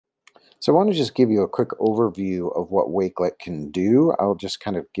So I want to just give you a quick overview of what Wakelet can do. I'll just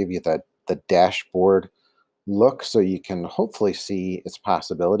kind of give you the dashboard look so you can hopefully see its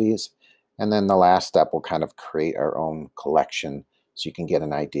possibilities. And then the last step will kind of create our own collection so you can get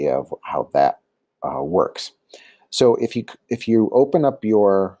an idea of how that works. So if you open up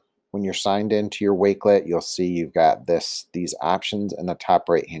when you're signed into your Wakelet, you'll see you've got these options in the top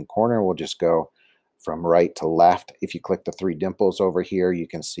right hand corner. We'll just go from right to left. If you click the three dimples over here, you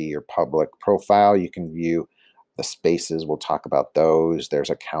can see your public profile. You can view the spaces. We'll talk about those. There's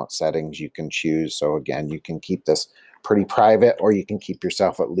account settings you can choose. So again, you can keep this pretty private, or you can keep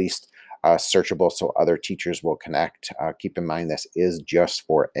yourself at least searchable so other teachers will connect. Keep in mind this is just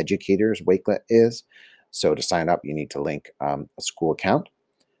for educators, Wakelet is. So to sign up, you need to link a school account.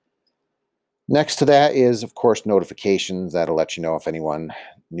 Next to that is, of course, notifications. That'll let you know if anyone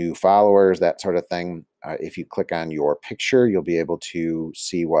new followers, that sort of thing. If you click on your picture, you'll be able to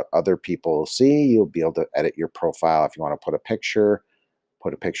see what other people see. You'll be able to edit your profile if you want to put a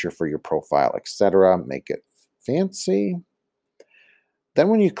picture for your profile, etc. Make it fancy. Then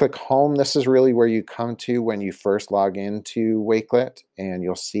when you click home, this is really where you come to when you first log into Wakelet, and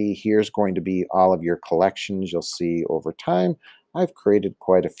you'll see here's going to be all of your collections. You'll see over time, I've created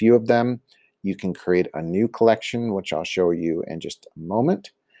quite a few of them. You can create a new collection, which I'll show you in just a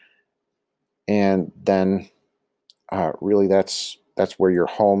moment. And then really that's where your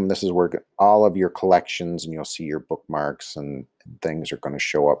home, this is where all of your collections, and you'll see your bookmarks and things are going to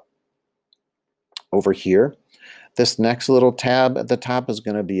show up over here. This next little tab at the top is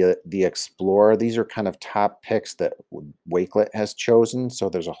going to be the Explorer. These are kind of top picks that Wakelet has chosen. So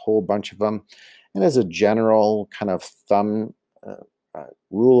there's a whole bunch of them. And as a general kind of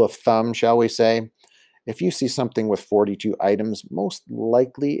rule of thumb, shall we say, if you see something with 42 items, most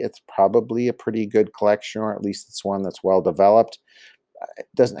likely it's probably a pretty good collection, or at least it's one that's well developed. It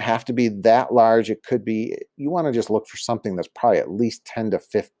doesn't have to be that large. It could be, you want to just look for something that's probably at least 10 to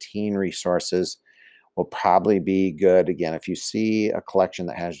 15 resources will probably be good. Again, if you see a collection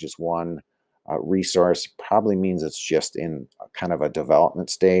that has just one resource, probably means it's just in kind of a development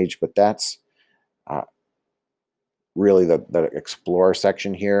stage, but that's really the Explorer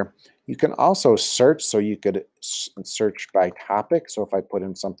section here. You can also search, so you could search by topic. So if I put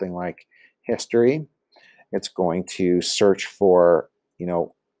in something like history, it's going to search for,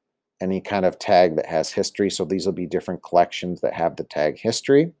 any kind of tag that has history. So these will be different collections that have the tag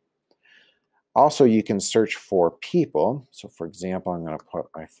history. Also, you can search for people. So for example, I'm going to put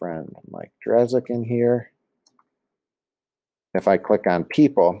my friend Mike Drezik in here. If I click on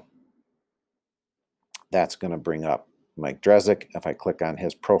people, that's going to bring up Mike Drezik. If I click on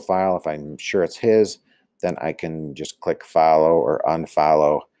his profile, if I'm sure it's his, then I can just click follow or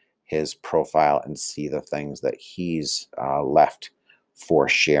unfollow his profile and see the things that he's left for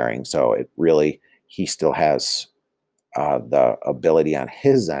sharing. So it really, he still has the ability on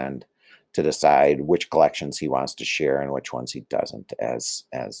his end to decide which collections he wants to share and which ones he doesn't, as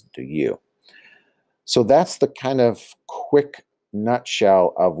do you. So that's the kind of quick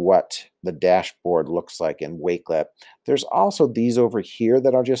nutshell of what the dashboard looks like in Wakelet. There's also these over here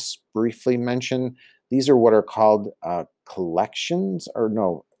that I'll just briefly mention. These are what are called collections, or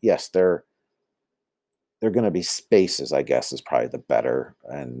no, yes, they're going to be spaces, I guess is probably the better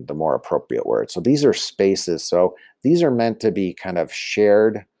and the more appropriate word. So these are spaces. So these are meant to be kind of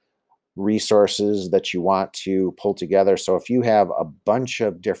shared resources that you want to pull together. So if you have a bunch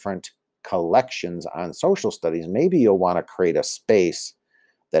of different collections on social studies, maybe you'll want to create a space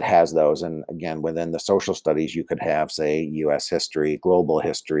that has those. And again, within the social studies, you could have, say, US history, global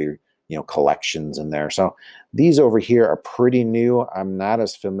history, collections in there. So these over here are pretty new. I'm not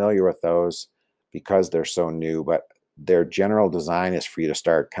as familiar with those because they're so new, but their general design is for you to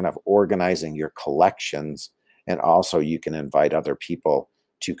start kind of organizing your collections, and also you can invite other people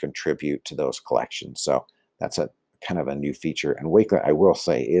to contribute to those collections. So that's a kind of a new feature, and Wakelet, I will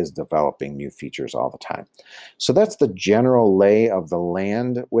say, is developing new features all the time. So that's the general lay of the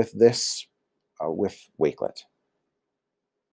land with this, with Wakelet.